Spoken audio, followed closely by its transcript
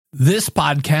This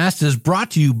podcast is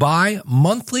brought to you by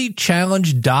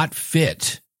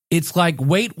monthlychallenge.fit. It's like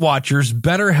Weight Watchers,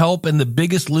 BetterHelp, and The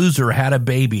Biggest Loser had a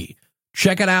baby.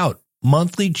 Check it out,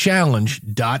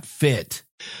 monthlychallenge.fit.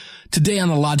 Today on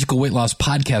the Logical Weight Loss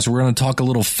Podcast, we're going to talk a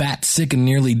little fat, sick, and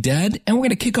nearly dead, and we're going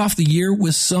to kick off the year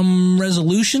with some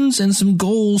resolutions and some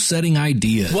goal-setting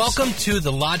ideas. Welcome to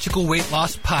the Logical Weight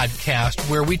Loss Podcast,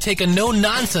 where we take a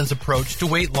no-nonsense approach to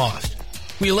weight loss.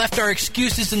 We left our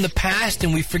excuses in the past,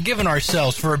 and we've forgiven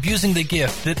ourselves for abusing the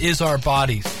gift that is our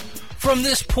bodies. From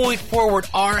this point forward,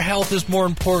 our health is more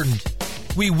important.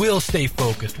 We will stay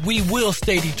focused. We will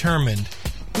stay determined.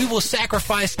 We will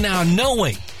sacrifice now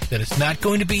knowing that it's not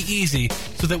going to be easy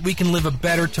so that we can live a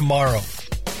better tomorrow.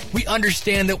 We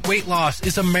understand that weight loss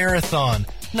is a marathon,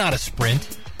 not a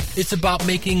sprint. It's about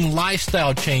making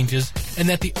lifestyle changes, and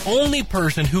that the only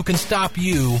person who can stop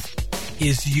you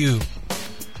is you.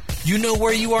 You know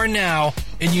where you are now,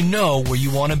 and you know where you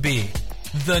want to be.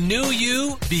 The new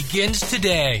you begins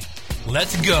today.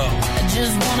 Let's go. I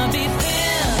just want to be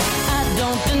thin. I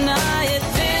don't deny it,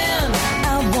 thin.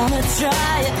 I want to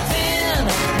try it, thin.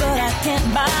 But I can't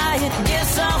buy it.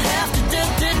 Guess I'll have to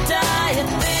diet,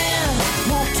 thin.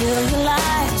 Won't tell you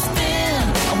lies, thin.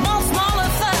 I want smaller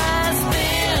thighs,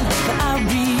 thin. But I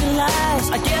realize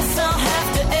I guess I'll have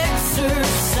to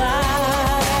exercise.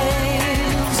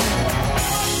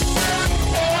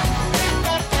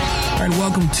 All right,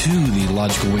 welcome to the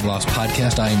Logical Weight Loss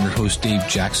Podcast. I am your host, Dave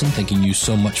Jackson. Thanking you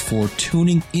so much for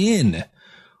tuning in.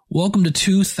 Welcome to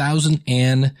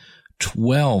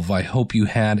 2012. I hope you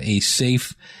had a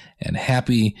safe and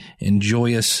happy and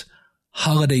joyous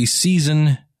holiday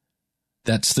season.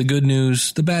 That's the good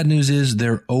news. The bad news is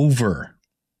they're over.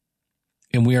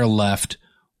 And we are left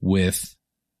with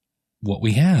what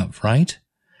we have, right?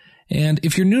 And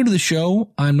if you're new to the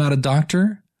show, I'm not a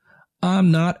doctor.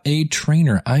 I'm not a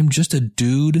trainer. I'm just a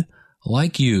dude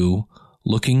like you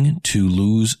looking to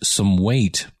lose some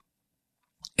weight.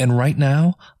 And right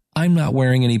now, I'm not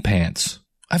wearing any pants.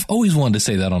 I've always wanted to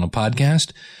say that on a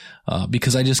podcast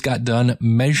because I just got done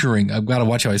measuring. I've got to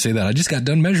watch how I say that. I just got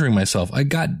done measuring myself. I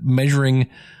got measuring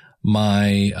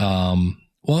my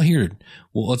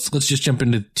let's just jump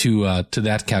into to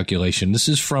that calculation. This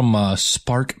is from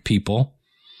Spark People.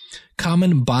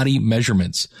 Common body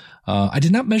measurements. I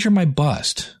did not measure my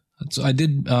bust. So I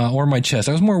did, or my chest.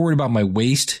 I was more worried about my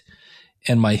waist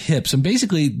and my hips. And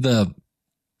basically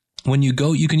when you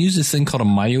go, you can use this thing called a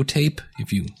myotape.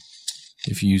 If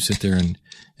you sit there and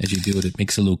as you do it, it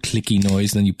makes a little clicky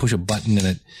noise. And then you push a button and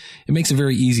it makes it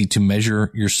very easy to measure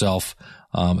yourself,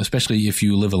 especially if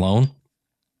you live alone.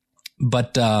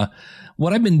 But,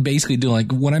 what I've been basically doing,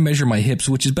 like when I measure my hips,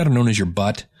 which is better known as your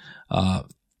butt, I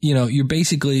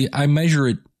measure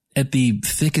it at the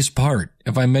thickest part.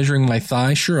 If I'm measuring my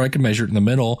thigh, sure, I can measure it in the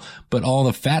middle, but all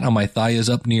the fat on my thigh is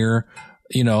up near,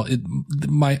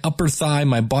 my upper thigh,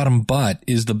 my bottom butt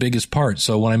is the biggest part.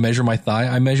 So when I measure my thigh,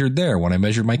 I measured there. When I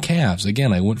measured my calves,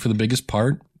 again, I went for the biggest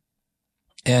part.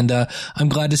 And, I'm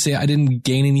glad to say I didn't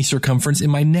gain any circumference in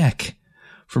my neck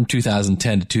from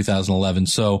 2010 to 2011.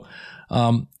 So,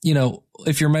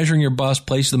 if you're measuring your bust,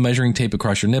 place the measuring tape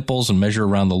across your nipples and measure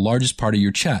around the largest part of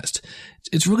your chest.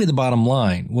 It's really the bottom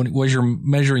line. When you're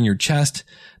measuring your chest.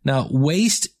 Now,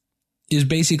 waist is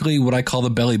basically what I call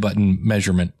the belly button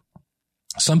measurement.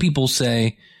 Some people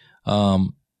say,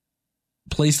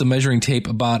 place the measuring tape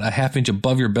about a half inch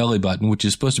above your belly button, which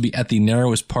is supposed to be at the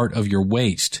narrowest part of your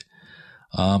waist.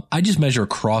 I just measure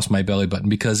across my belly button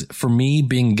because for me,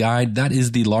 being a guy, that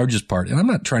is the largest part. And I'm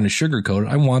not trying to sugarcoat it.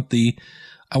 I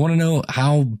want to know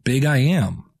how big I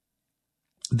am.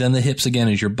 Then the hips again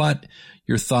is your butt,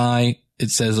 your thigh. It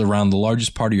says around the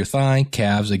largest part of your thigh.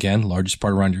 Calves again, largest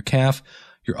part around your calf.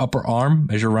 Your upper arm,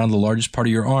 measure around the largest part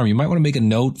of your arm. You might want to make a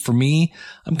note. For me,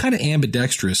 I'm kind of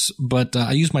ambidextrous, but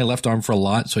I use my left arm for a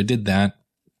lot, so I did that.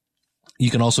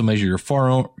 You can also measure your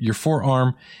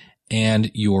forearm and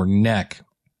your neck.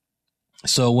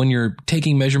 So when you're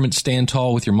taking measurements, stand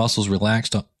tall with your muscles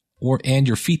relaxed and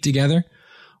your feet together.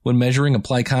 When measuring,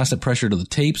 apply constant pressure to the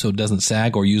tape so it doesn't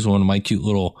sag, or use one of my cute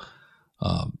little,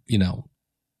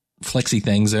 flexy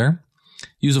things there.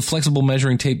 Use a flexible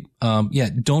measuring tape.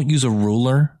 Don't use a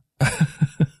ruler.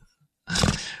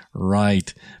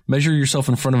 Right. Measure yourself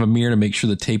in front of a mirror to make sure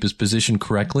the tape is positioned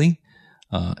correctly.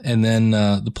 And then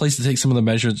the place to take some of the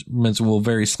measurements will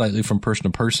vary slightly from person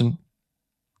to person.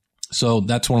 So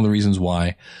that's one of the reasons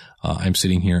why I'm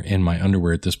sitting here in my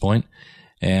underwear at this point.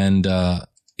 And,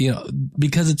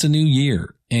 because it's a new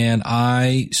year, and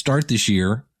I start this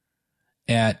year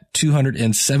at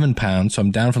 207 pounds. So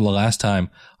I'm down from the last time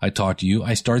I talked to you.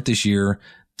 I start this year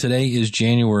Today is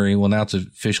January. Well, now it's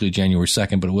officially January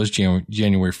 2nd, but it was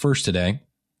January 1st today.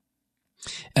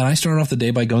 And I started off the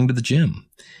day by going to the gym.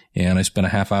 And I spent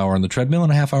a half hour on the treadmill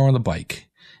and a half hour on the bike.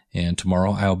 And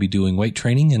tomorrow I'll be doing weight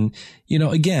training. And,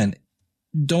 again,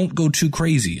 don't go too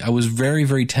crazy. I was very,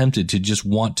 very tempted to just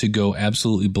want to go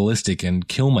absolutely ballistic and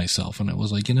kill myself. And I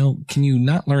was like, can you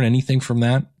not learn anything from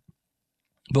that?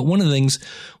 But one of the things,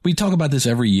 we talk about this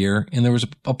every year, and there was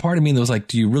a part of me that was like,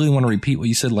 do you really want to repeat what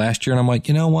you said last year? And I'm like,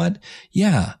 you know what?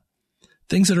 Yeah.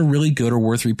 Things that are really good are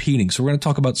worth repeating. So we're going to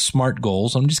talk about SMART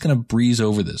goals. I'm just going to breeze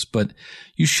over this, but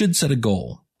you should set a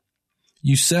goal.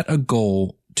 You set a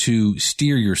goal to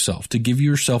steer yourself, to give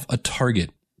yourself a target.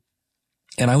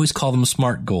 And I always call them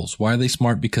SMART goals. Why are they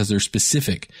SMART? Because they're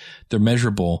specific, they're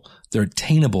measurable, they're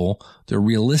attainable, they're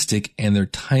realistic, and they're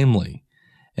timely.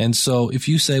 And so if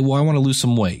you say, well, I want to lose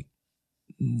some weight,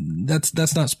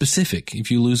 that's not specific.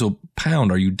 If you lose a pound,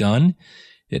 are you done?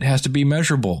 It has to be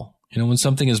measurable. When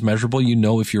something is measurable,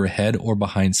 if you're ahead or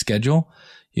behind schedule.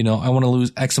 I want to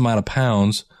lose X amount of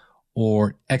pounds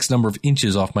or X number of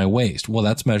inches off my waist. Well,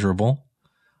 that's measurable.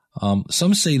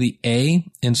 Some say the A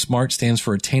in SMART stands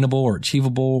for attainable or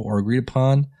achievable or agreed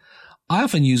upon. I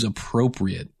often use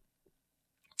appropriate.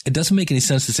 It doesn't make any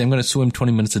sense to say I'm going to swim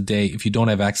 20 minutes a day if you don't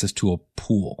have access to a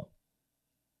pool.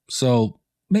 So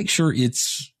make sure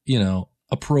it's,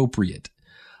 appropriate.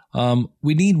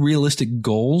 We need realistic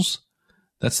goals.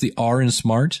 That's the R in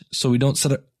SMART. So we don't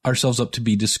set ourselves up to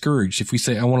be discouraged. If we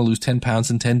say, I want to lose 10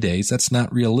 pounds in 10 days, that's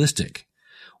not realistic.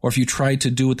 Or if you try to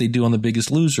do what they do on The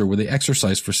Biggest Loser, where they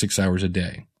exercise for 6 hours a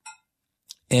day.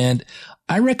 And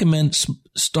I recommend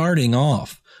starting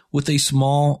off with a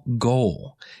small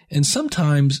goal. And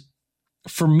sometimes,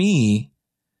 for me,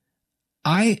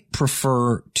 I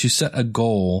prefer to set a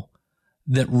goal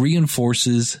that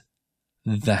reinforces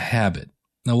the habit.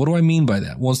 Now, what do I mean by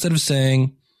that? Well, instead of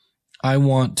saying, I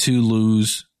want to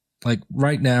lose, like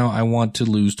right now, I want to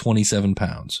lose 27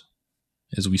 pounds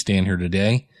as we stand here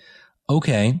today.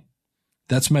 Okay,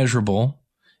 that's measurable.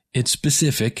 It's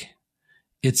specific.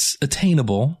 It's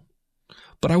attainable.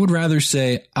 But I would rather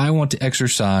say, I want to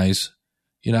exercise,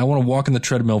 I want to walk on the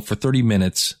treadmill for 30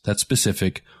 minutes. That's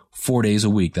specific. 4 days a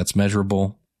week. That's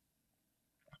measurable.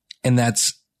 And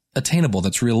that's attainable.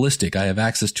 That's realistic. I have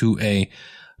access to a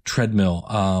treadmill,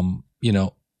 and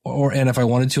if I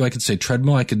wanted to, I could say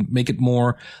treadmill. I could make it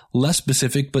less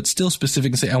specific, but still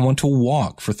specific and say, I want to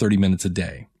walk for 30 minutes a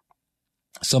day.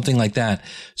 Something like that.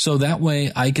 So that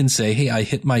way I can say, hey, I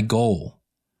hit my goal,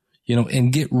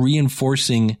 and get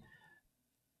reinforcing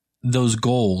those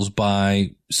goals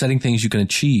by setting things you can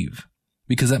achieve,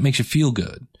 because that makes you feel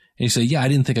good. And you say, yeah, I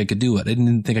didn't think I could do it. I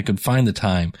didn't think I could find the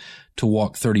time to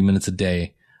walk 30 minutes a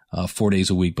day, 4 days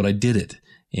a week, but I did it.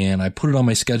 And I put it on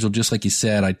my schedule, just like you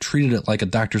said. I treated it like a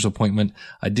doctor's appointment.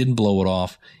 I didn't blow it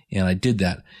off, and I did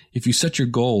that. If you set your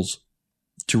goals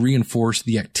to reinforce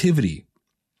the activity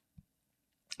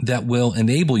that will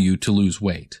enable you to lose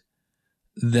weight,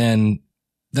 then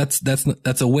that's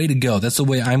a way to go. That's the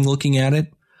way I'm looking at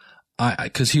it.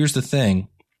 Because here's the thing.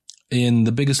 In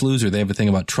The Biggest Loser, they have a thing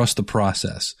about trust the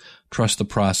process. Trust the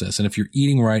process. And if you're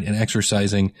eating right and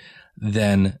exercising,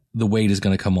 then the weight is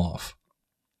going to come off.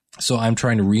 So I'm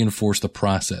trying to reinforce the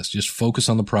process. Just focus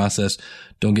on the process.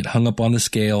 Don't get hung up on the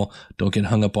scale. Don't get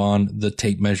hung up on the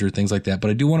tape measure, things like that.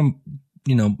 But I do want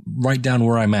to, write down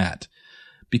where I'm at,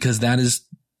 because that is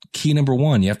key number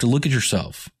one. You have to look at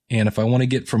yourself. And if I want to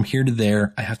get from here to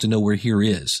there, I have to know where here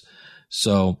is.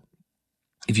 So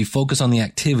if you focus on the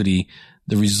activity,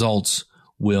 the results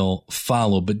will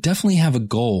follow, but definitely have a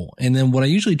goal. And then what I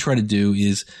usually try to do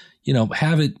is,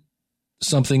 have it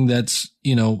something that's,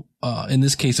 in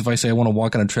this case, if I say I want to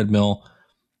walk on a treadmill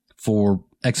for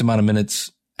X amount of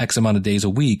minutes, X amount of days a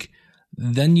week,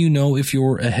 then if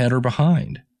you're ahead or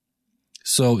behind.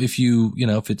 So if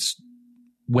if it's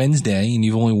Wednesday and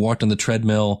you've only walked on the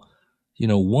treadmill,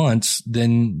 once,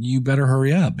 then you better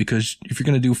hurry up, because if you're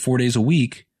going to do 4 days a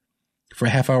week for a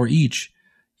half hour each,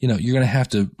 you're going to have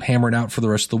to hammer it out for the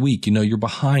rest of the week. You're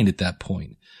behind at that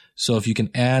point. So if you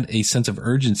can add a sense of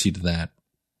urgency to that,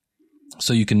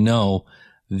 so you can know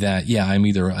that, yeah, I'm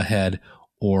either ahead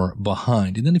or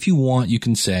behind. And then if you want, you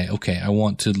can say, okay, I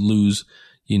want to lose,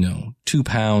 2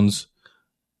 pounds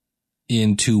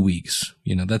in 2 weeks.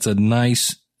 That's a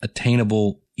nice,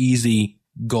 attainable, easy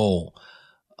goal.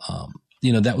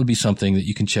 That would be something that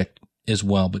you can check as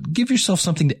well, but give yourself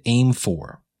something to aim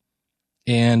for.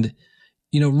 And,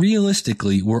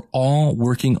 realistically, we're all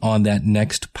working on that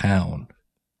next pound,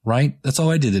 right? That's all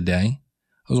I did today.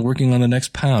 I was working on the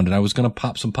next pound, and I was going to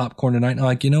pop some popcorn tonight. And I'm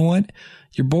like, you know what?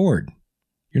 You're bored.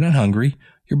 You're not hungry.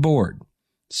 You're bored.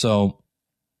 So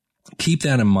keep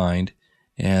that in mind.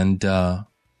 and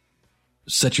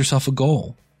set yourself a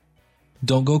goal.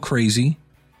 Don't go crazy.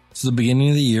 It's the beginning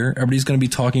of the year. Everybody's going to be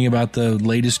talking about the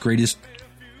latest, greatest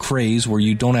craze where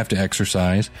you don't have to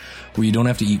exercise, where you don't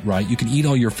have to eat right. You can eat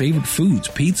all your favorite foods,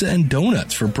 pizza and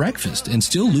donuts for breakfast, and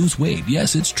still lose weight.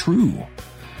 Yes, it's true.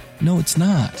 No, it's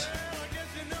not.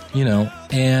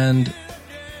 And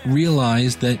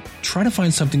realize that try to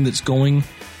find something that's going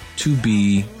to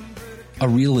be a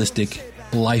realistic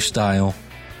lifestyle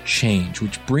change,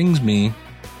 which brings me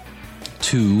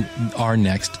to our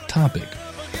next topic.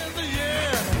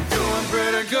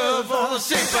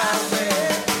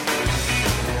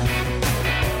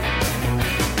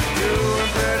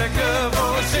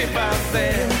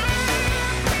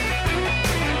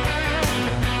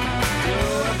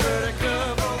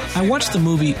 I watched the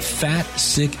movie Fat,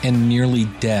 Sick, and Nearly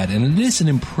Dead, and it is an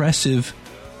impressive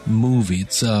movie.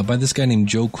 It's by this guy named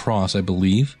Joe Cross, I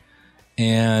believe.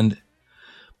 And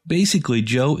basically,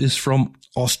 Joe is from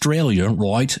Australia,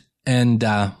 right? And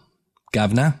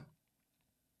governor.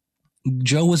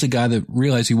 Joe was a guy that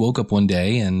realized he woke up one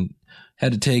day and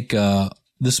had to take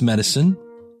this medicine.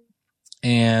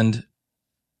 And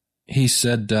he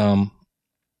said, I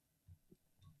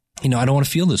don't want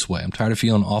to feel this way. I'm tired of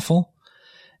feeling awful.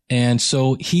 And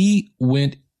so he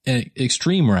went an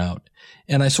extreme route.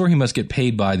 And I saw he must get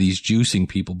paid by these juicing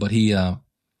people, but he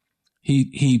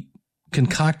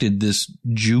concocted this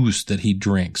juice that he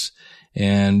drinks.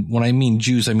 And when I mean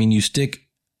juice, I mean you stick,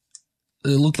 it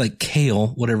looked like kale,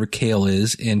 whatever kale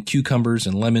is, and cucumbers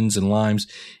and lemons and limes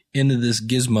into this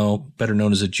gizmo, better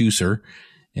known as a juicer.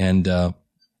 And,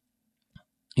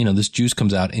 this juice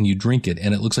comes out and you drink it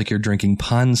and it looks like you're drinking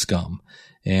pond scum.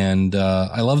 And,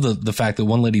 I love the fact that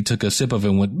one lady took a sip of it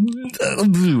and went,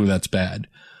 that's bad.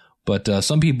 But,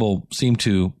 some people seem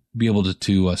to be able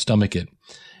to stomach it.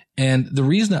 And the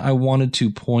reason I wanted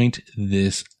to point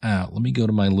this out, let me go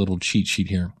to my little cheat sheet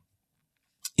here.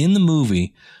 In the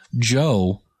movie,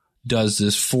 Joe does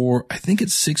this for, I think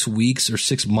it's 6 weeks or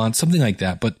 6 months, something like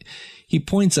that. But he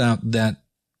points out that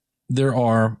there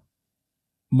are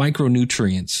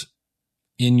micronutrients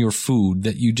in your food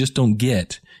that you just don't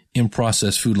get in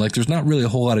processed food. Like there's not really a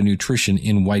whole lot of nutrition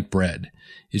in white bread.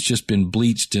 It's just been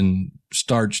bleached and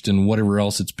starched and whatever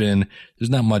else it's been. There's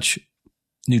not much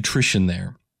nutrition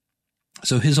there.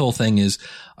 So his whole thing is,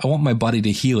 I want my body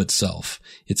to heal itself.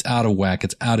 It's out of whack.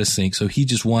 It's out of sync. So he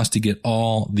just wants to get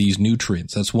all these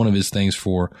nutrients. That's one of his things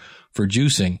for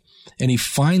juicing. And he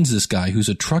finds this guy who's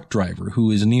a truck driver who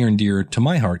is near and dear to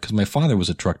my heart because my father was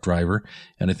a truck driver.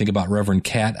 And I think about Reverend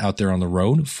Cat out there on the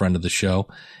road, friend of the show.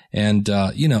 And,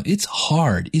 it's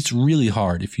hard. It's really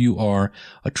hard if you are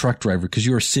a truck driver because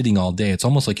you are sitting all day. It's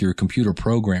almost like you're a computer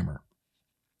programmer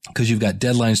because you've got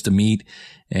deadlines to meet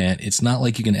and it's not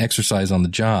like you can exercise on the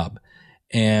job.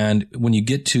 And when you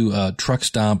get to a truck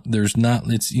stop, would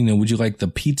you like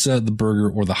the pizza, the burger,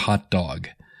 or the hot dog,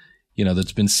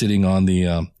 that's been sitting on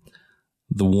the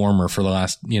warmer for the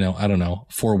last,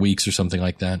 4 weeks or something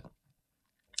like that.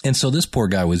 And so this poor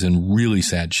guy was in really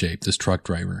sad shape, this truck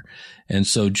driver. And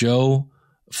so Joe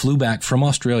flew back from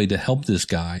Australia to help this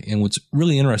guy. And what's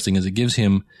really interesting is he gives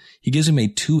him a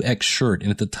 2X shirt.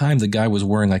 And at the time, the guy was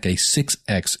wearing like a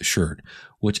 6X shirt,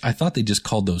 which I thought they just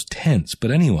called those tents.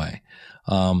 But anyway,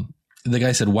 the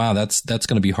guy said, wow, that's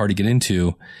going to be hard to get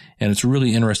into. And it's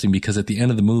really interesting because at the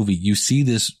end of the movie, you see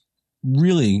the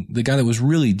guy that was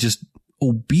really just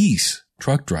obese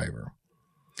truck driver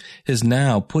has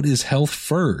now put his health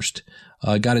first,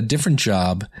 got a different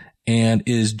job and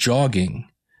is jogging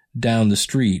down the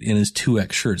street in his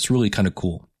 2X shirt. It's really kind of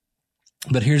cool.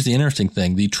 But here's the interesting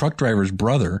thing. The truck driver's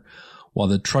brother, while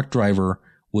the truck driver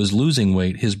was losing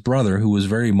weight, his brother, who was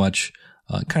very much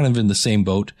kind of in the same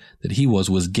boat that he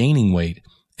was gaining weight.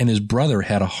 And his brother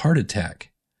had a heart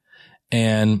attack.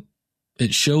 And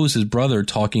it shows his brother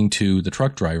talking to the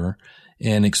truck driver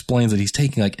and explains that he's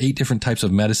taking like 8 different types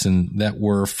of medicine that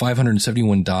were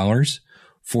 $571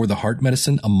 for the heart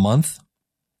medicine a month.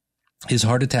 His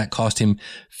heart attack cost him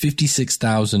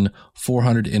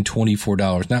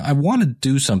 $56,424. Now, I want to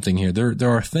do something here. There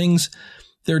are times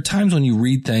when you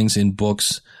read things in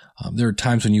books. There are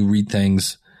times when you read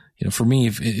things, for me,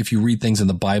 if you read things in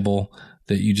the Bible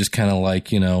that you just kind of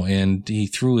like, and he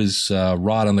threw his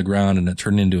rod on the ground and it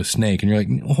turned into a snake. And you're like,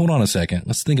 hold on a second.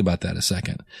 Let's think about that a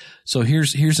second. So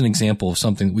here's an example of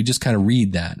something. We just kind of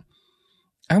read that.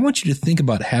 I want you to think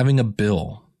about having a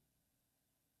bill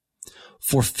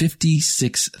for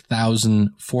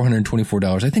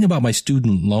 $56,424. I think about my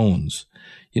student loans.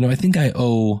 I think I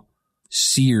owe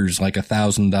Sears like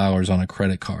 $1,000 on a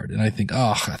credit card. And I think,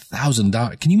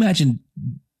 $1,000. Can you imagine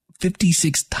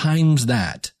 56 times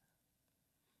that?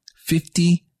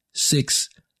 $56,000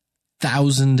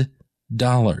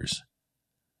 $56,000.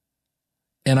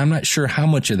 And I'm not sure how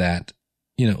much of that,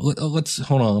 let's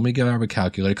hold on. Let me get out of a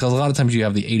calculator, because a lot of times you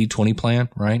have the 80-20 plan,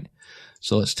 right?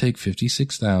 So let's take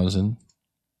 56,000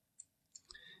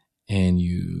 and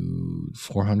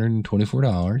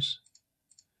 $424,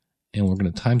 and we're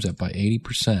going to times that by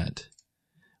 80%,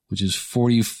 which is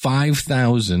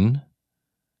 45,000.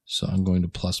 So I'm going to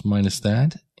plus minus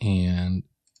that and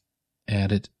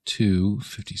add it to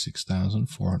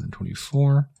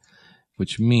 56,424,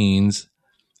 which means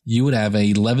you would have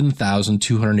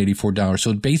 $11,284.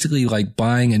 So it's basically like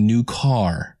buying a new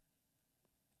car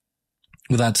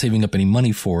without saving up any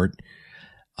money for it,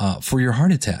 for your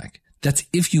heart attack. That's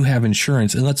if you have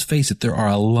insurance. And let's face it, there are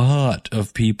a lot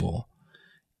of people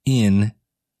in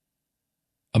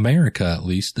America, at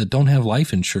least, that don't have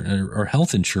life insurance or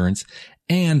health insurance.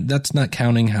 And that's not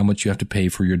counting how much you have to pay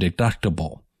for your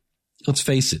deductible. Let's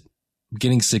face it,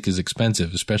 getting sick is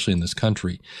expensive, especially in this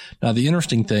country. Now, the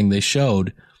interesting thing, they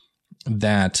showed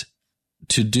that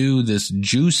to do this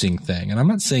juicing thing, and I'm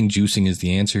not saying juicing is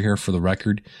the answer here for the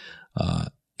record,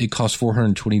 it costs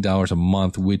 $420 a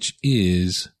month, which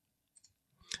is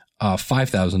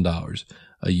 $5,000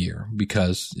 a year,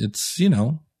 because it's,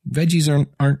 veggies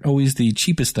aren't always the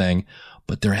cheapest thing,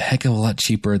 but they're a heck of a lot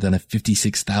cheaper than a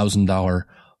 $56,000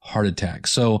 heart attack.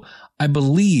 So I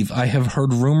believe I have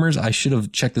heard rumors. I should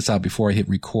have checked this out before I hit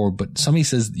record, but somebody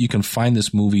says you can find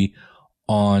this movie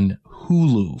on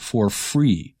Hulu for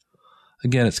free.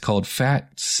 Again, it's called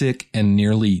Fat, Sick, and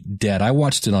Nearly Dead. I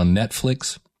watched it on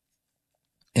Netflix,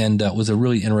 and it was a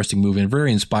really interesting movie and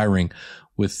very inspiring,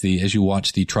 with as you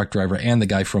watch the truck driver and the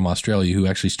guy from Australia who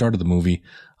actually started the movie,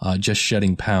 just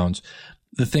shedding pounds.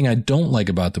 The thing I don't like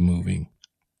about the movie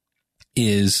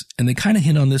is, and they kind of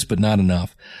hint on this, but not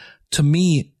enough. To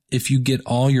me, if you get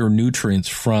all your nutrients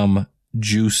from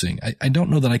juicing, I don't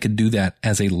know that I could do that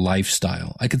as a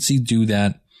lifestyle. I could do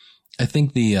that. I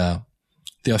think the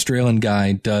Australian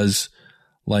guy does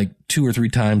like 2 or 3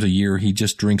 times a year. He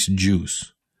just drinks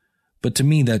juice. But to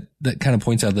me, that kind of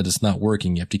points out that it's not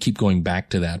working. You have to keep going back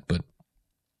to that. But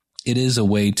it is a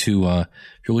way to, if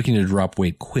you're looking to drop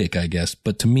weight quick, I guess.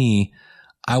 But to me,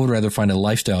 I would rather find a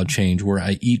lifestyle change where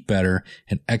I eat better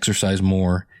and exercise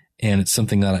more. And it's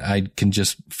something that I can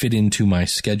just fit into my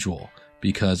schedule,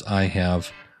 because I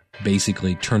have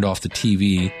basically turned off the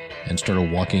TV and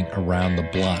started walking around the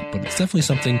block. But it's definitely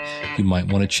something you might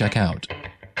want to check out.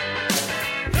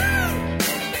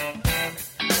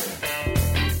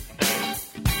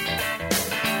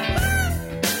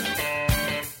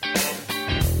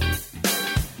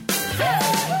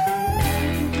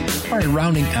 All right,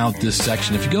 rounding out this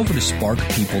section, if you go over to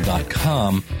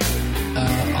sparkpeople.com,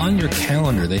 on your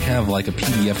calendar, they have like a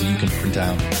PDF that you can print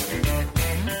out.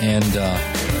 And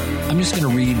I'm just going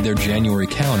to read their January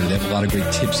calendar. They have a lot of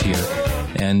great tips here.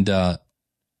 And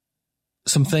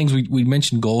some things, we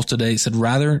mentioned goals today. It said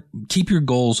rather keep your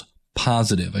goals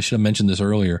positive. I should have mentioned this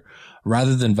earlier.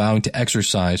 Rather than vowing to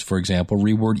exercise, for example,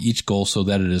 reword each goal so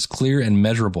that it is clear and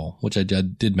measurable, which I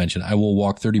did mention. I will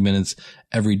walk 30 minutes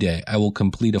every day. I will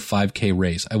complete a 5K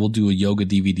race. I will do a yoga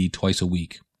DVD twice a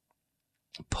week.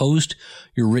 Post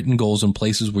your written goals in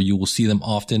places where you will see them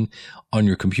often: on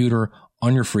your computer,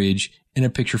 on your fridge, in a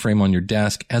picture frame on your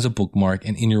desk, as a bookmark,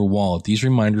 and in your wallet. These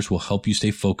reminders will help you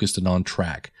stay focused and on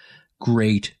track.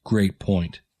 Great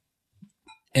point.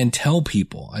 And tell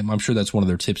people, I'm sure that's one of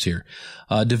their tips here.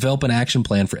 Develop an action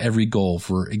plan for every goal.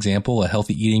 For example, a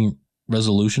healthy eating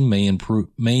resolution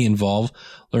may involve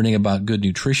learning about good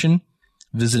nutrition,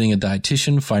 visiting a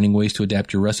dietitian, finding ways to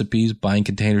adapt your recipes, buying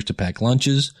containers to pack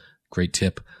lunches. Great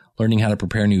tip. Learning how to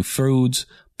prepare new foods,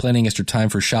 planning extra time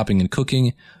for shopping and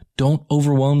cooking. Don't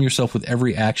overwhelm yourself with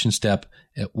every action step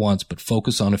at once, but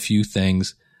focus on a few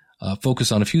things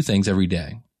every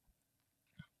day.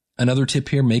 Another tip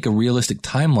here, make a realistic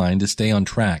timeline to stay on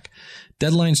track.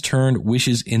 Deadlines turn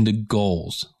wishes into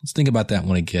goals. Let's think about that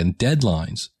one again.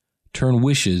 Deadlines turn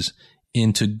wishes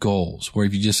into goals, where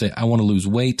if you just say, I want to lose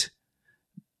weight.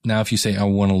 Now, if you say, I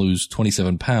want to lose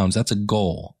 27 pounds, that's a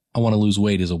goal. I want to lose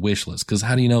weight is a wish list, because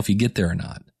how do you know if you get there or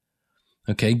not?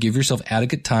 Okay, give yourself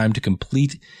adequate time to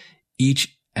complete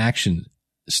each action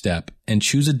step and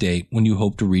choose a date when you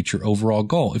hope to reach your overall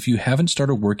goal. If you haven't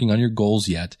started working on your goals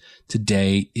yet,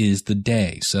 today is the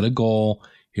day. Set a goal.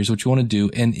 Here's what you want to do.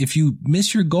 And if you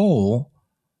miss your goal,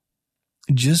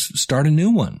 just start a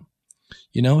new one.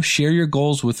 Share your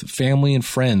goals with family and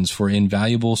friends for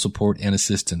invaluable support and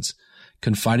assistance.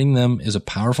 Confiding them is a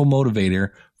powerful motivator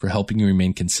for helping you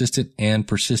remain consistent and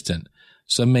persistent.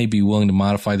 Some may be willing to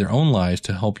modify their own lives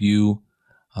to help you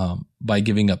by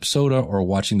giving up soda or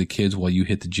watching the kids while you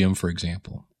hit the gym, for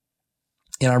example.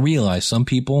 And I realize some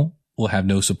people will have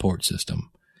no support system.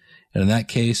 And in that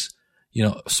case,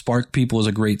 Spark People is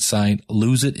a great site.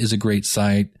 Lose It is a great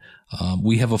site.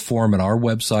 We have a forum at our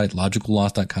website,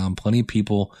 logicalloss.com, plenty of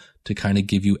people to kind of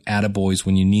give you attaboys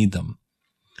when you need them,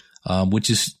 which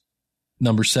is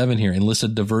number 7 here. Enlist a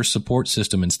diverse support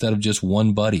system instead of just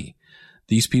one buddy.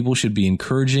 These people should be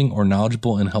encouraging or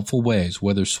knowledgeable in helpful ways,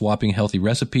 whether swapping healthy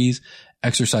recipes,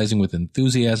 exercising with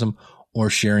enthusiasm, or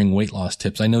sharing weight loss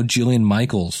tips. I know Jillian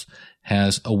Michaels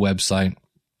has a website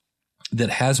that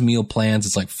has meal plans.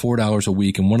 It's like $4 a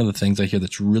week. And one of the things I hear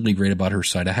that's really great about her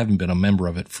site, I haven't been a member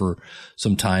of it for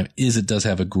some time, is it does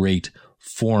have a great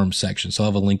forum section. So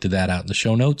I'll have a link to that out in the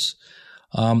show notes.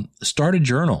 Start a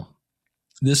journal.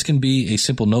 This can be a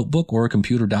simple notebook or a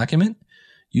computer document.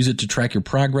 Use it to track your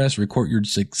progress, record your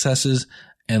successes,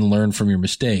 and learn from your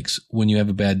mistakes. When you have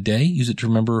a bad day, use it to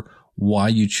remember why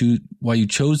you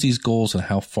chose these goals and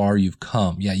how far you've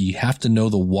come. Yeah, you have to know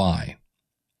the why.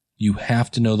 You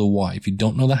have to know the why. If you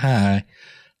don't know the how,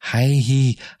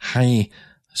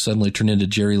 suddenly turn into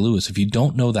Jerry Lewis. If you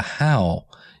don't know the how,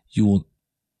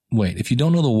 if you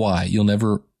don't know the why, you'll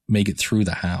never make it through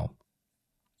the how.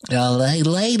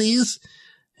 Ladies.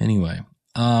 Anyway,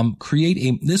 create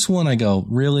a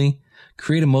motivational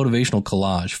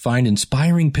collage. Find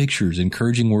inspiring pictures,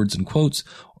 encouraging words and quotes,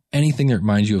 anything that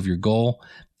reminds you of your goal.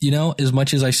 As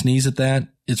much as I sneeze at that,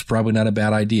 it's probably not a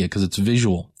bad idea because it's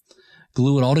visual.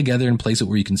 Glue it all together and place it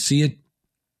where you can see it.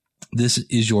 This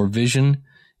is your vision.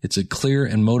 It's a clear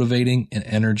and motivating and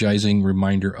energizing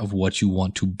reminder of what you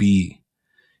want to be.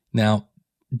 Now,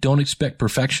 don't expect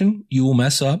perfection. You will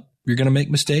mess up. You're going to make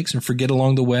mistakes and forget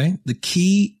along the way. The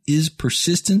key is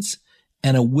persistence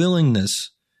and a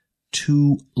willingness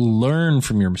to learn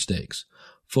from your mistakes.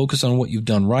 Focus on what you've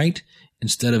done right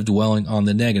instead of dwelling on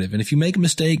the negative. And if you make a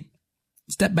mistake,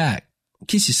 step back,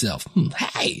 kiss yourself.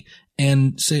 Hey,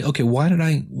 and say, okay, why did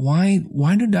I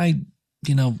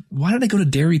go to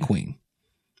Dairy Queen?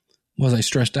 Was I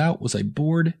stressed out? Was I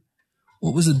bored?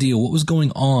 What was the deal? What was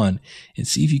going on? And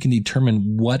see if you can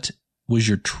determine what was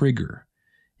your trigger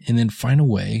and then find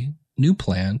a new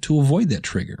plan to avoid that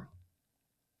trigger.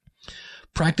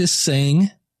 Practice saying,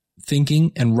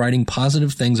 thinking, and writing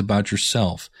positive things about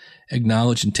yourself.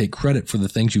 Acknowledge and take credit for the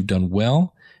things you've done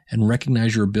well and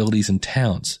recognize your abilities and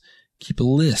talents. Keep a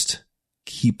list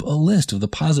of the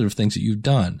positive things that you've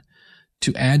done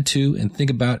to add to and think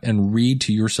about and read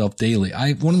to yourself daily.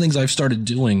 One of the things I've started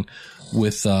doing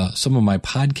with some of my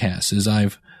podcasts is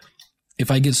if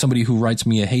I get somebody who writes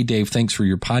me a, hey, Dave, thanks for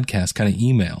your podcast kind of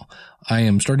email, I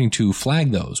am starting to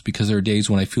flag those because there are days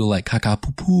when I feel like caca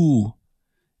poo poo,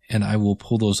 and I will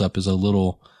pull those up as a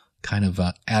little kind of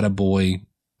attaboy,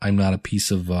 I'm not a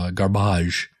piece of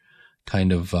garbage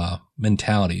kind of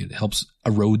mentality. It helps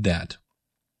erode that.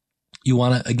 You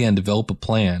want to, again, develop a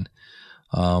plan.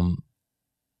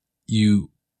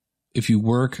 If you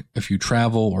work, if you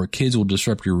travel, or kids will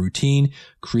disrupt your routine,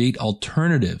 create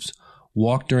alternatives.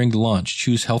 Walk during lunch,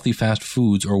 choose healthy fast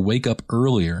foods, or wake up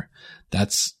earlier.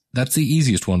 That's the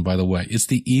easiest one, by the way. It's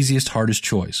the easiest, hardest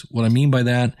choice. What I mean by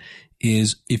that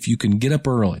is if you can get up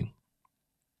early,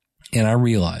 and I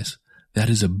realize that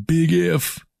is a big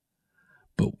if,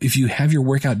 but if you have your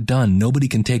workout done, nobody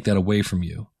can take that away from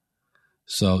you.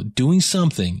 So doing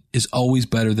something is always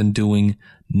better than doing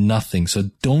nothing. So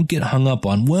don't get hung up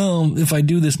on, well, if I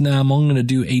do this now, I'm only going to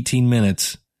do 18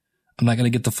 minutes. I'm not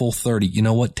going to get the full 30. You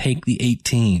know what? Take the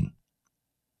 18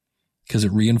 because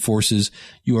it reinforces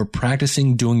you are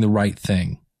practicing doing the right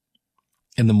thing.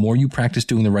 And the more you practice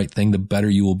doing the right thing, the better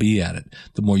you will be at it.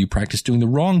 The more you practice doing the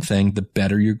wrong thing, the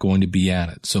better you're going to be at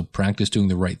it. So practice doing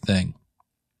the right thing.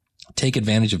 Take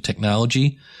advantage of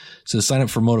technology. So sign up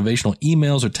for motivational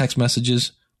emails or text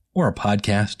messages or a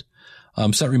podcast.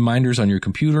 Set reminders on your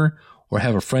computer or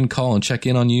have a friend call and check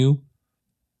in on you.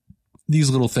 These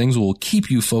little things will keep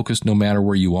you focused no matter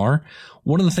where you are.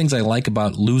 One of the things I like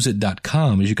about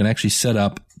loseit.com is you can actually set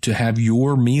up to have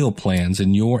your meal plans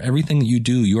and everything that you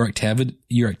do, your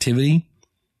activity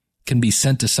can be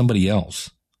sent to somebody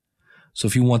else. So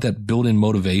if you want that built-in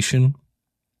motivation,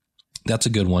 that's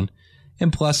a good one.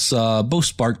 And plus, both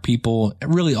Spark People,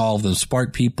 really all of them,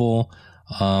 Spark People,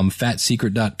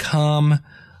 fatsecret.com,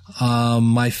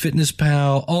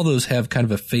 MyFitnessPal, all those have kind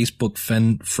of a Facebook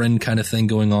friend kind of thing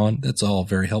going on. That's all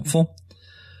very helpful.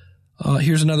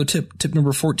 Here's another tip. Tip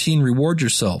number 14, reward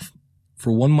yourself.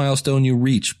 For one milestone you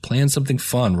reach, plan something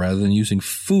fun rather than using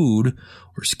food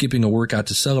or skipping a workout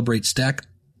to celebrate.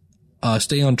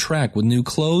 Stay on track with new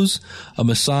clothes, a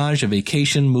massage, a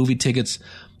vacation, movie tickets,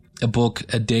 a book,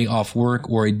 a day off work,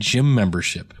 or a gym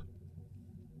membership.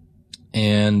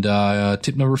 And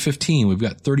tip number 15, we've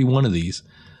got 31 of these.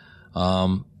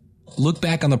 Look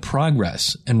back on the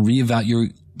progress and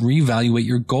reevaluate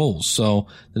your goals. So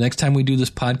the next time we do this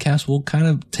podcast, we'll kind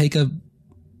of take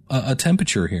a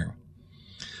temperature here.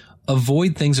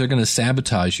 Avoid things that are going to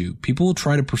sabotage you. People will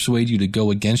try to persuade you to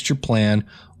go against your plan,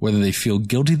 whether they feel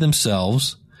guilty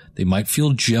themselves, they might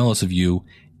feel jealous of you.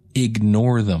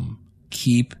 Ignore them.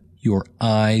 Keep your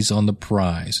eyes on the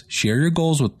prize. Share your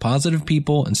goals with positive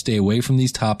people and stay away from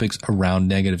these topics around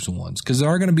negative ones. Because there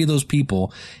are going to be those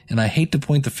people, and I hate to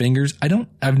point the fingers.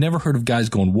 I've never heard of guys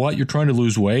going, "What? You're trying to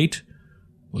lose weight?"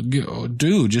 Well,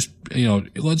 dude, just,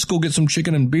 let's go get some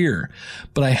chicken and beer.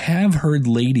 But I have heard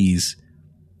ladies,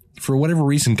 for whatever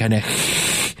reason, kind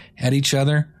of at each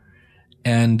other.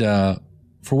 And,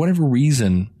 for whatever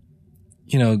reason,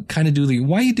 kind of do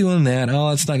why are you doing that? Oh,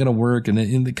 it's not going to work. And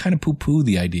they kind of poo-poo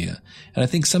the idea. And I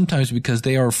think sometimes because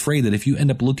they are afraid that if you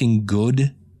end up looking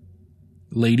good,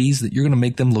 ladies, that you're going to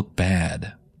make them look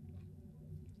bad.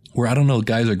 Where I don't know,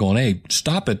 guys are going, "Hey,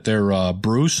 stop it there,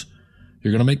 Bruce.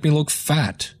 You're going to make me look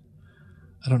fat."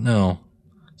 I don't know.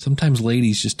 Sometimes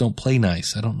ladies just don't play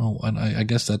nice. I don't know. I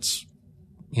guess that's,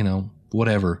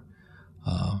 whatever.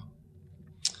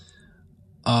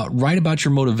 Write about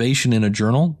your motivation in a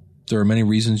journal. There are many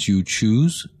reasons you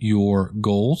choose your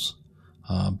goals.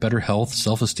 Better health,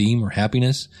 self-esteem, or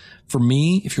happiness. For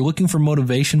me, if you're looking for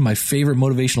motivation, my favorite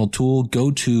motivational tool,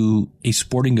 go to a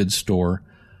sporting goods store.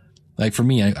 Like for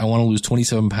me, I want to lose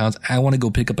 27 pounds. I want to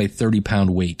go pick up a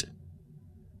 30-pound weight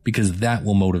because that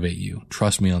will motivate you.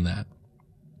 Trust me on that.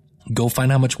 Go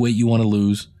find how much weight you want to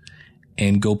lose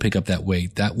and go pick up that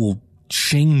weight. That will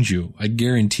change you. I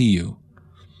guarantee you.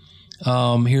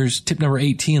 Here's tip number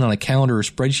 18 on a calendar or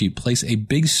spreadsheet. Place a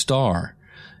big star,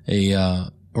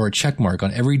 or a check mark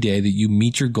on every day that you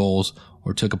meet your goals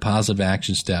or took a positive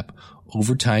action step.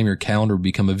 Over time, your calendar will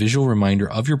become a visual reminder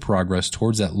of your progress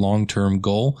towards that long-term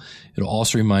goal. It'll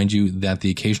also remind you that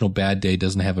the occasional bad day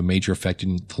doesn't have a major effect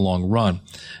in the long run.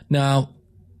 Now,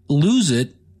 Lose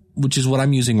It, which is what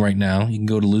I'm using right now. You can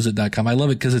go to loseit.com. I love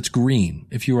it because it's green.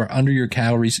 If you are under your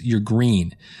calories, you're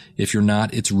green. If you're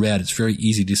not, it's red. It's very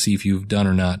easy to see if you've done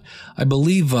or not. I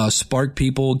believe Spark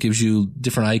People gives you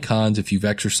different icons if you've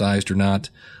exercised or not.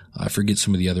 I forget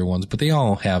some of the other ones, but they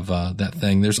all have that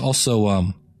thing. There's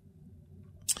also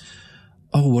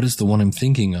what is the one I'm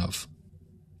thinking of?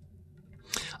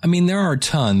 I mean, there are a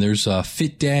ton. There's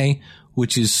Fit Day,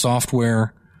 which is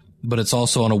software, but it's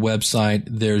also on a website.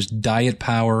 There's Diet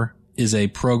Power is a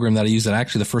program that I use. That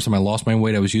actually, the first time I lost my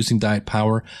weight, I was using Diet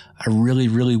Power. I really,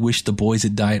 really wish the boys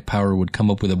at Diet Power would come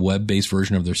up with a web-based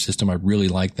version of their system. I really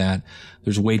like that.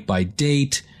 There's Weight by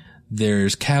Date.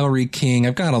 There's Calorie King.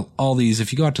 I've got all these.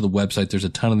 If you go out to the website, there's a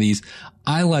ton of these.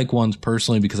 I like ones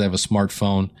personally because I have a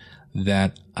smartphone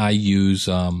that I use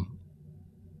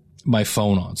my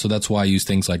phone on. So that's why I use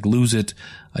things like Lose It.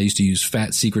 I used to use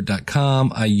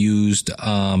fatsecret.com. I used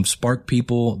Spark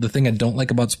People. The thing I don't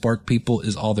like about Spark People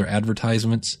is all their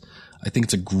advertisements. I think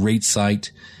it's a great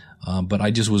site. But I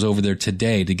just was over there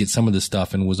today to get some of this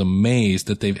stuff and was amazed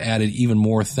that they've added even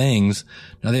more things.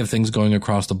 Now they have things going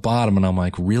across the bottom and I'm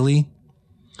like, really?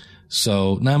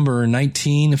 So number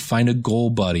 19, find a goal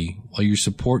buddy. While your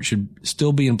support should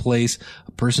still be in place,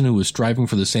 a person who is striving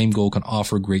for the same goal can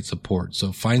offer great support.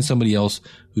 So find somebody else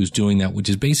who's doing that, which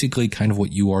is basically kind of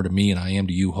what you are to me and I am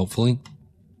to you, hopefully.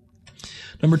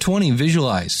 Number 20,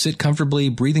 visualize. Sit comfortably,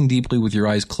 breathing deeply with your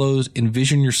eyes closed.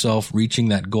 Envision yourself reaching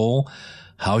that goal.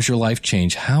 How's your life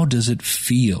change? How does it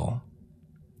feel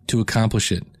to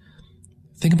accomplish it?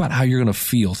 Think about how you're going to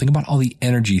feel. Think about all the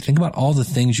energy. Think about all the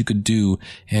things you could do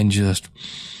and just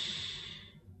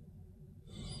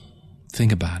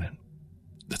think about it.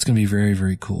 That's going to be very,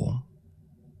 very cool.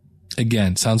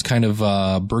 Again, sounds kind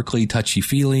of Berkeley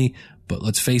touchy-feely, but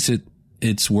let's face it,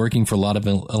 it's working for a lot of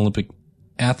Olympic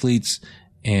athletes,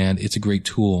 and it's a great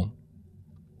tool.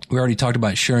 We already talked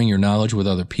about sharing your knowledge with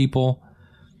other people.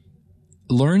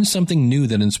 Learn something new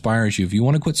that inspires you. If you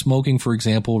want to quit smoking, for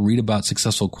example, read about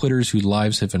successful quitters whose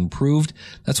lives have improved.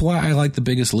 That's why I like The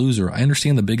Biggest Loser. I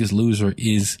understand The Biggest Loser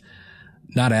is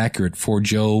not accurate for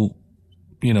Joe,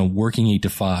 working 8 to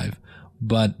 5.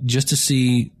 But just to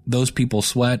see those people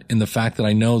sweat and the fact that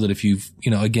I know that if you've,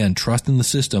 again, trust in the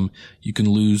system, you can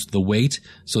lose the weight.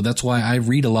 So that's why I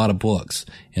read a lot of books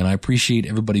and I appreciate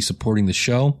everybody supporting the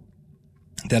show.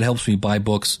 That helps me buy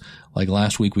books. Like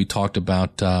last week we talked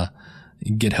about,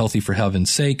 Get Healthy for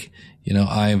Heaven's Sake.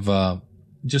 I've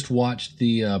just watched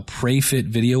the Pray Fit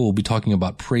video. We'll be talking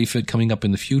about Pray Fit coming up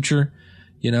in the future.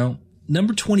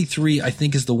 Number 23, I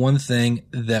think, is the one thing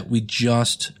that we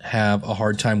just have a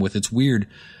hard time with. It's weird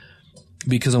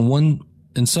because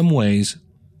in some ways,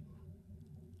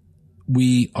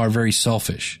 we are very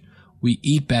selfish. we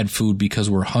eat bad food because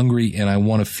we're hungry and I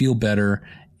want to feel better.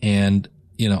 And,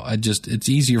 it's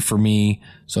easier for me.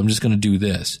 So I'm just going to do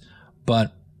this.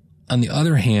 But on the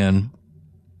other hand,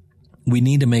 we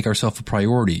need to make ourselves a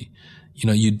priority.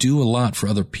 You do a lot for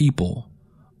other people,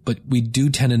 but we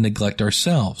do tend to neglect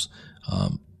ourselves.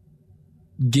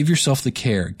 Give yourself the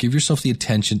care, give yourself the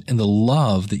attention and the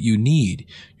love that you need.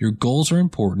 Your goals are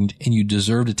important and you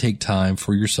deserve to take time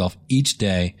for yourself each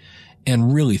day.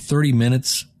 And really 30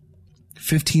 minutes,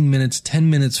 15 minutes, 10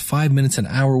 minutes, 5 minutes, an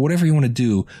hour, whatever you want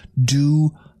to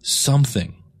do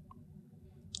something.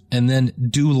 And then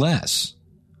do less.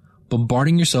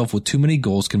 Bombarding yourself with too many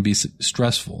goals can be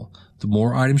stressful. The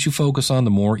more items you focus on,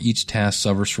 the more each task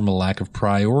suffers from a lack of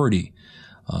priority.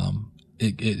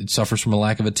 It suffers from a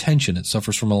lack of attention. It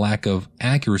suffers from a lack of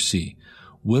accuracy.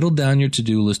 Whittle down your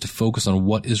to-do list to focus on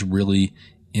what is really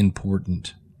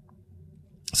important.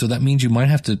 So that means you might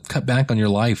have to cut back on your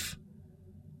life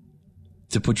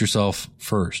to put yourself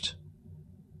first.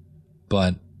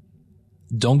 But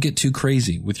don't get too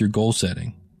crazy with your goal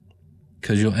setting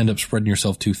because you'll end up spreading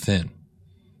yourself too thin.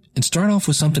 And start off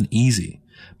with something easy.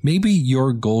 Maybe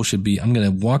your goal should be, I'm going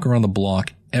to walk around the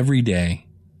block every day,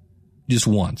 just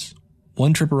once.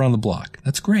 One trip around the block.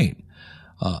 That's great.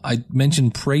 I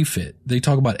mentioned PrayFit. They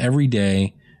talk about every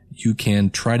day you can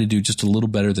try to do just a little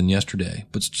better than yesterday.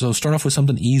 But so start off with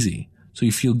something easy so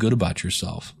you feel good about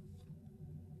yourself.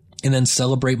 And then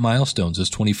celebrate milestones as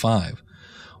 25.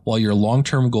 While your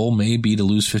long-term goal may be to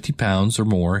lose 50 pounds or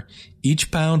more,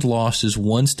 each pound lost is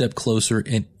one step closer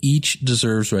and each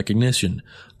deserves recognition.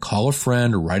 Call a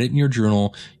friend or write it in your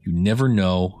journal. You never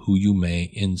know who you may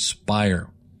inspire.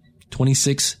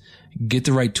 26. Get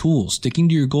the right tools. Sticking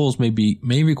to your goals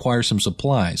may require some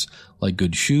supplies like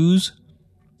good shoes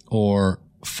or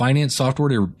finance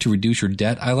software to reduce your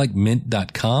debt. I like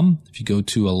mint.com. If you go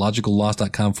to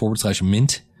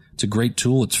logicalloss.com/mint, it's a great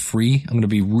tool. It's free. I'm going to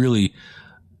be really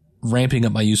ramping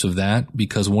up my use of that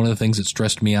because one of the things that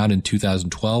stressed me out in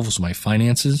 2012 was my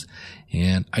finances.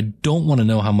 And I don't want to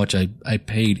know how much I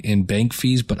paid in bank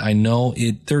fees, but I know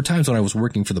there are times when I was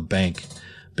working for the bank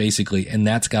basically, and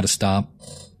that's got to stop.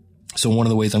 So one of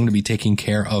the ways I'm going to be taking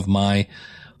care of my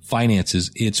finances,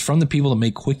 it's from the people that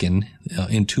make Quicken,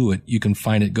 Intuit. You can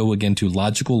find it. Go again to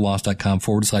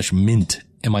logicalloss.com/mint,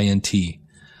 MINT.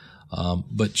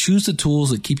 But choose the tools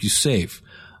that keep you safe,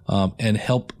 and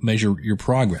help measure your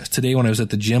progress. Today when I was at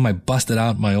the gym, I busted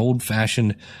out my old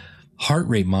fashioned heart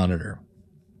rate monitor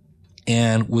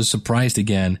and was surprised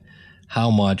again how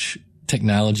much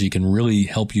technology can really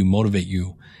help you motivate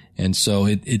you. And so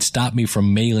it stopped me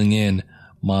from mailing in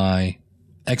my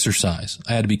exercise.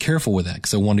 I had to be careful with that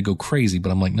because I wanted to go crazy,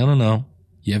 but I'm like, no.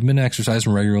 You haven't been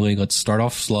exercising regularly. Let's start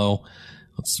off slow.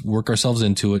 Let's work ourselves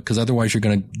into it because otherwise you're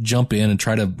going to jump in and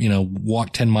try to,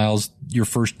 walk 10 miles your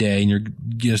first day and you're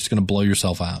just going to blow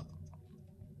yourself out.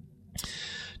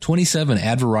 27,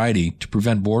 add variety. To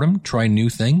prevent boredom, try new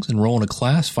things, enroll in a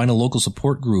class, find a local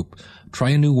support group, try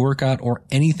a new workout or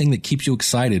anything that keeps you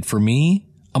excited. For me,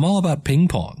 I'm all about ping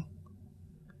pong.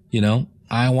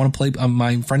 I want to play,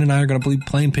 my friend and I are going to be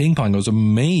playing ping pong. I was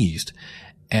amazed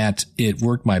at it.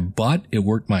 Worked my butt. It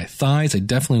worked my thighs. I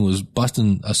definitely was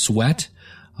busting a sweat.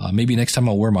 Maybe next time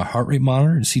I'll wear my heart rate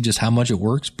monitor and see just how much it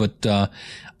works. But,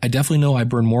 I definitely know I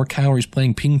burn more calories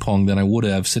playing ping pong than I would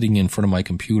have sitting in front of my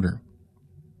computer.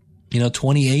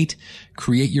 28,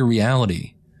 create your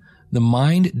reality. The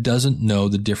mind doesn't know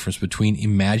the difference between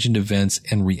imagined events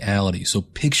and reality. So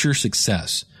picture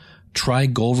success. Try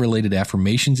goal-related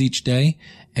affirmations each day,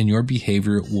 and your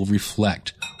behavior will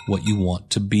reflect what you want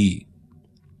to be.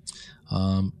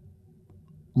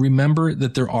 Remember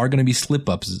that there are going to be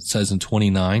slip-ups, it says in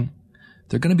 29.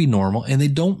 They're going to be normal, and they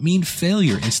don't mean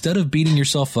failure. Instead of beating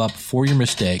yourself up for your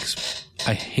mistakes,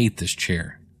 I hate this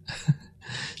chair.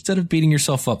 Instead of beating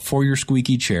yourself up for your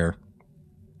squeaky chair,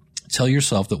 tell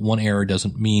yourself that one error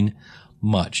doesn't mean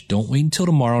much. Don't wait until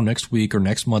tomorrow, next week, or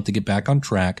next month to get back on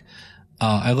track.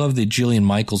 I love the Jillian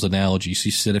Michaels analogy.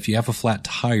 She said, if you have a flat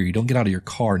tire, you don't get out of your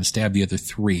car and stab the other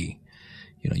three.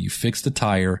 You fix the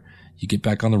tire, you get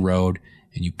back on the road,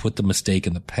 and you put the mistake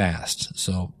in the past.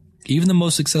 So even the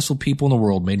most successful people in the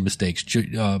world made mistakes.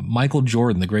 Michael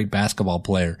Jordan, the great basketball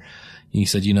player, he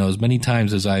said, as many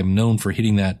times as I'm known for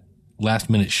hitting that last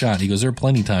minute shot, he goes, there are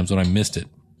plenty of times when I missed it.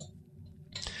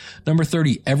 Number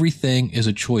 30, everything is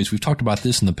a choice. We've talked about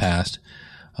this in the past.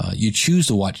 You choose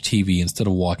to watch TV instead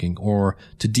of walking, or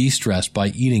to de-stress by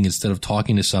eating instead of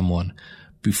talking to someone.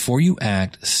 Before you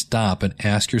act, stop and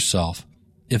ask yourself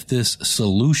if this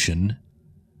solution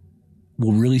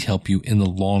will really help you in the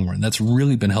long run. That's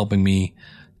really been helping me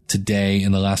today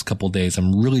in the last couple of days.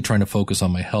 I'm really trying to focus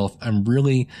on my health. I'm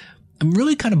really I'm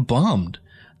really kind of bummed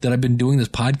that I've been doing this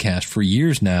podcast for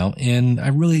years now. And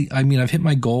I've hit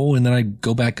my goal and then I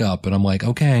go back up and I'm like,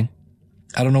 okay,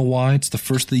 I don't know why. It's the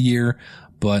first of the year,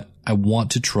 but I want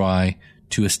to try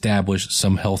to establish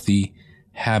some healthy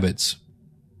habits.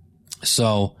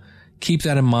 So keep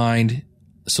that in mind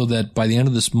so that by the end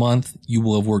of this month, you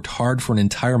will have worked hard for an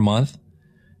entire month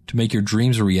to make your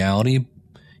dreams a reality.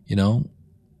 You know,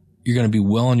 you're going to be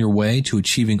well on your way to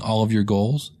achieving all of your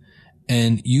goals,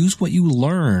 and use what you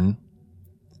learn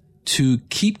to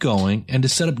keep going and to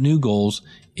set up new goals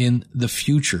in the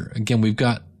future. Again,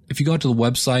 if you go out to the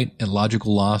website at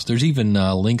Logical Loss, there's even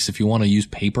links if you want to use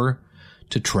paper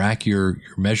to track your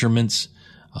measurements,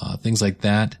 things like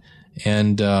that.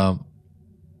 And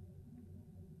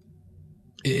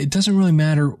it doesn't really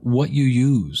matter what you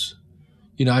use.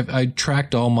 You know, I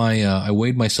tracked all my, I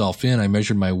weighed myself in, I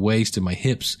measured my waist and my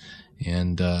hips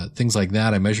and things like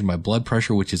that. I measured my blood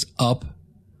pressure, which is up,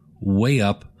 way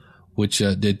up, which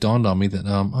it dawned on me that,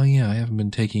 oh yeah, I haven't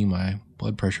been taking my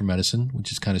blood pressure medicine,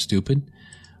 which is kind of stupid.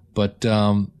 But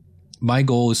my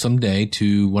goal is someday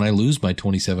to, when I lose my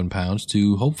 27 pounds,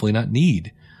 to hopefully not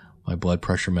need my blood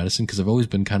pressure medicine, because I've always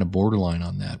been kind of borderline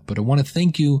on that. But I want to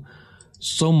thank you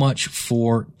so much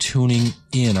for tuning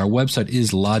in. Our website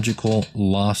is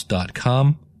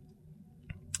logicalloss.com.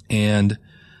 And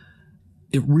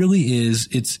it really is,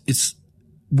 it's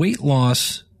weight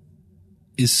loss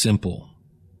is simple.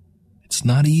 It's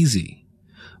not easy,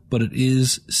 but it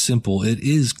is simple. It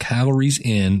is calories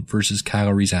in versus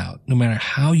calories out. No matter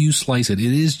how you slice it,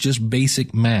 it is just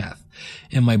basic math.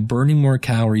 Am I burning more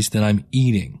calories than I'm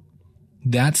eating?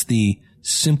 That's the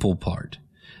simple part.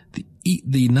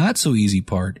 The not so easy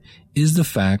part is the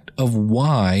fact of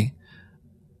why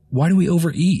do we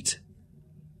overeat?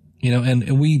 You know, and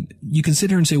you can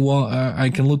sit here and say, well, I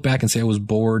can look back and say I was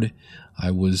bored. I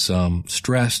was,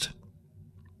 stressed.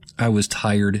 I was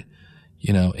tired,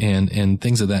 you know, and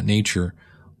things of that nature.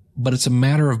 But it's a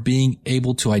matter of being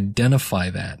able to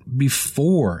identify that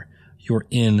before you're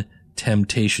in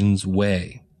temptation's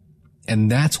way. And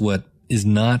that's what is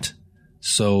not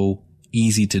so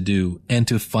easy to do, and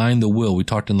to find the will. We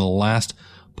talked in the last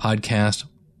podcast,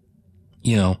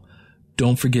 you know,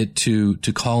 don't forget to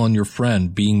call on your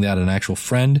friend, being that an actual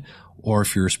friend, or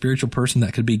if you're a spiritual person,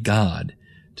 that could be God,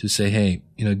 to say, hey,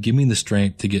 you know, give me the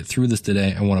strength to get through this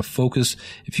today. I want to focus.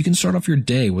 If you can start off your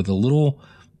day with a little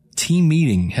team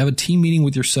meeting, have a team meeting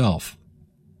with yourself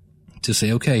to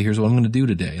say, okay, here's what I'm going to do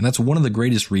today. And that's one of the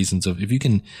greatest reasons of, if you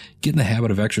can get in the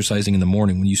habit of exercising in the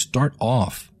morning, when you start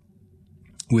off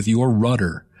with your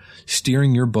rudder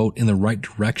steering your boat in the right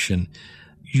direction,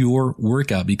 your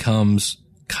workout becomes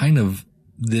kind of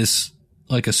this,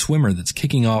 like a swimmer that's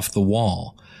kicking off the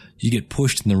wall. You get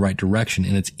pushed in the right direction,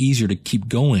 and it's easier to keep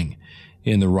going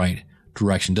in the right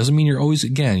direction. Doesn't mean you're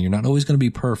not always going to be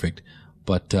perfect,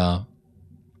 but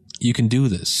you can do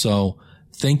this. So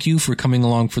thank you for coming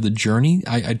along for the journey.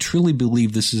 I truly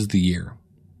believe this is the year.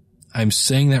 I'm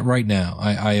saying that right now.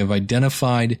 I have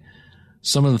identified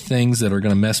some of the things that are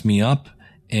going to mess me up.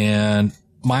 And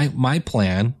my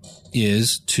plan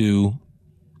is to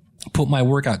put my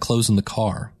workout clothes in the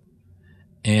car.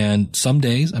 And some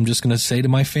days I'm just going to say to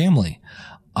my family,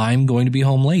 I'm going to be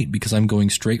home late because I'm going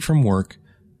straight from work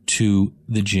to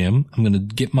the gym. I'm going to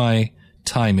get my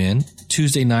time in.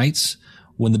 Tuesday nights,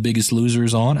 when The Biggest Loser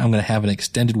is on, I'm going to have an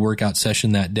extended workout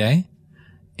session that day.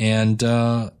 And,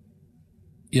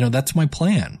 you know, that's my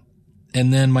plan.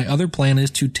 And then my other plan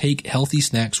is to take healthy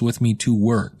snacks with me to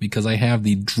work, because I have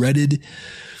the dreaded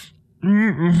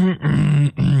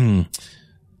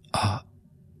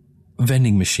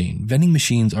vending machine. Vending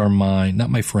machines are not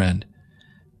my friend.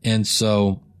 And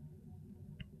so,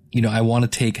 you know, I want to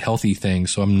take healthy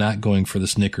things, so I'm not going for the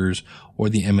Snickers or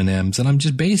the M&Ms. And I'm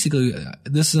just basically,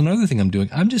 this is another thing I'm doing.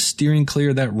 I'm just steering clear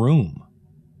of that room,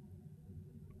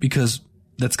 because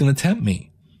that's going to tempt me.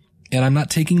 And I'm not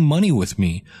taking money with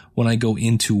me when I go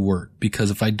into work, because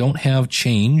if I don't have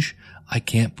change, I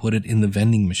can't put it in the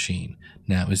vending machine.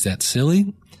 Now, is that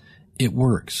silly? It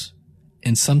works.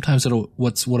 And sometimes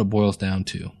what it boils down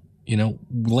to, you know,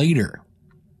 later,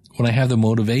 when I have the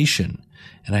motivation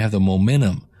and I have the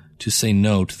momentum to say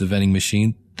no to the vending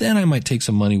machine, then I might take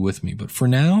some money with me. But for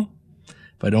now,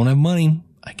 if I don't have money,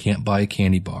 I can't buy a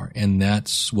candy bar. And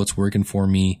that's what's working for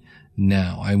me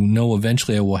now. I know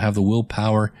eventually I will have the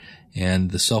willpower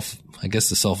and the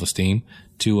self-esteem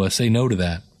to say no to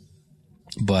that.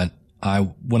 But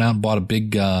I went out and bought a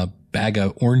big bag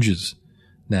of oranges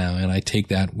now, and I take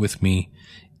that with me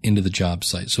into the job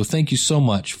site. So thank you so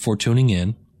much for tuning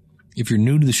in. If you're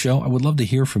new to the show, I would love to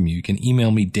hear from you. You can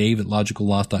email me,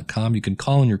 dave@logicalloss.com. You can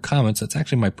call in your comments. That's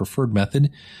actually my preferred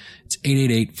method. It's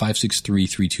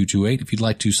 888-563-3228. If you'd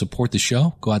like to support the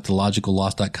show, go out to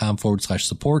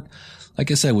logicalloss.com/support.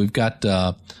 Like I said, we've got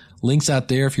links out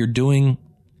there. If you're doing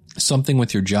something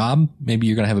with your job, maybe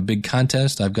you're going to have a big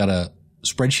contest. I've got a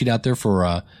spreadsheet out there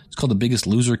for it's called the Biggest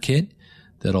Loser Kit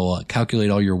that'll calculate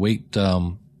all your weight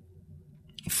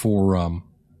for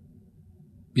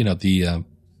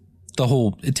the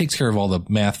whole, it takes care of all the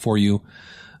math for you.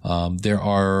 There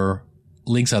are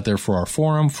links out there for our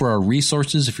forum, for our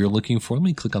resources. If you're looking for, let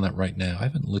me click on that right now. I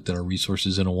haven't looked at our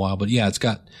resources in a while, but yeah, it's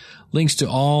got links to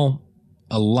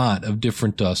a lot of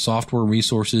different software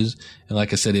resources. And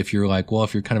like I said, if you're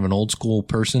if you're kind of an old school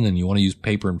person and you want to use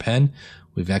paper and pen,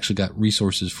 we've actually got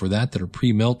resources for that are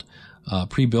pre-built.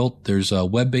 There's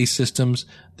web-based systems.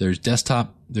 There's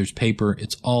desktop. There's paper.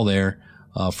 It's all there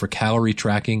for calorie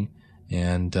tracking.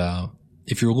 And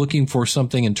if you're looking for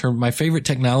something my favorite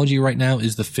technology right now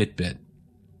is the Fitbit.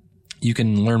 You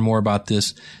can learn more about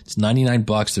this. It's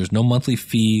 $99. There's no monthly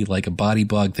fee like a Body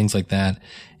Bug, things like that.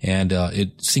 And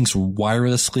it syncs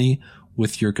wirelessly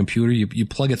with your computer. You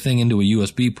plug a thing into a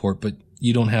USB port, but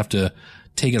you don't have to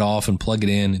take it off and plug it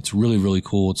in. It's really, really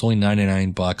cool. It's only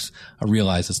 $99. I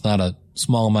realize it's not a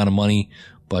small amount of money,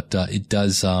 but it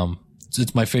does.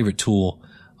 It's my favorite tool.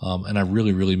 And I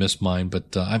really, really miss mine,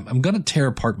 but I'm going to tear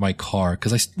apart my car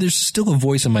because there's still a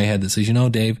voice in my head that says,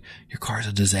 Dave, your car's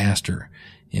a disaster.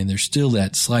 And there's still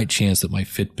that slight chance that my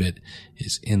Fitbit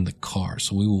is in the car.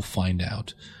 So we will find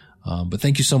out. But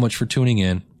thank you so much for tuning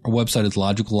in. Our website is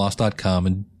logicalloss.com.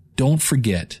 And don't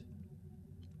forget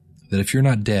that if you're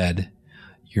not dead,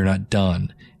 you're not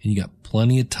done. And you got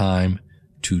plenty of time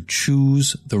to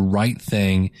choose the right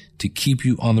thing to keep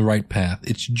you on the right path.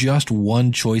 It's just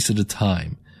one choice at a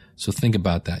time. So think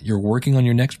about that. You're working on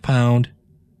your next pound.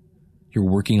 You're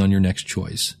working on your next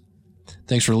choice.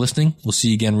 Thanks for listening. We'll see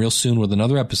you again real soon with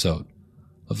another episode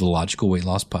of the Logical Weight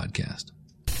Loss Podcast.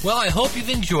 Well, I hope you've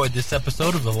enjoyed this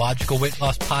episode of the Logical Weight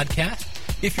Loss Podcast.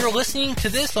 If you're listening to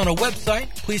this on a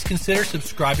website, please consider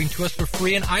subscribing to us for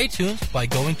free in iTunes by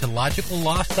going to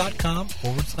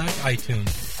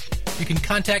logicalloss.com/iTunes. You can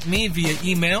contact me via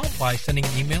email by sending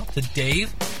an email to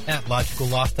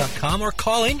dave@logicalloss.com or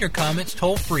call in your comments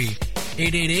toll free,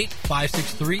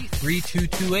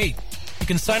 888-563-3228. You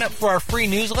can sign up for our free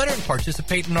newsletter and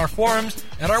participate in our forums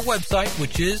at our website,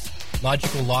 which is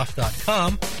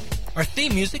logicalloss.com. Our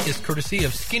theme music is courtesy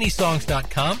of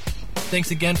skinnysongs.com. Thanks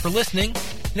again for listening.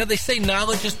 They say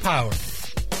knowledge is power.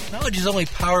 Knowledge is only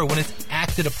power when it's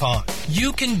acted upon.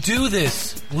 You can do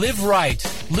this. Live right.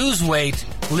 Lose weight.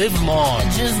 Live long. I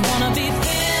just want to be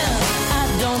thin.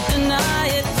 I don't deny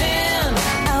it. Thin.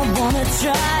 I want to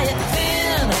try it.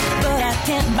 Thin. But I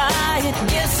can't buy it.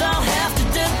 Guess I'll have to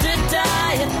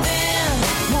diet. Thin.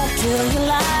 Won't kill your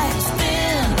life.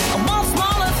 Thin. I want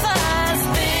smaller thighs.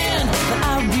 Thin. But I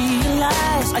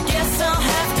realize I guess I'll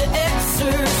have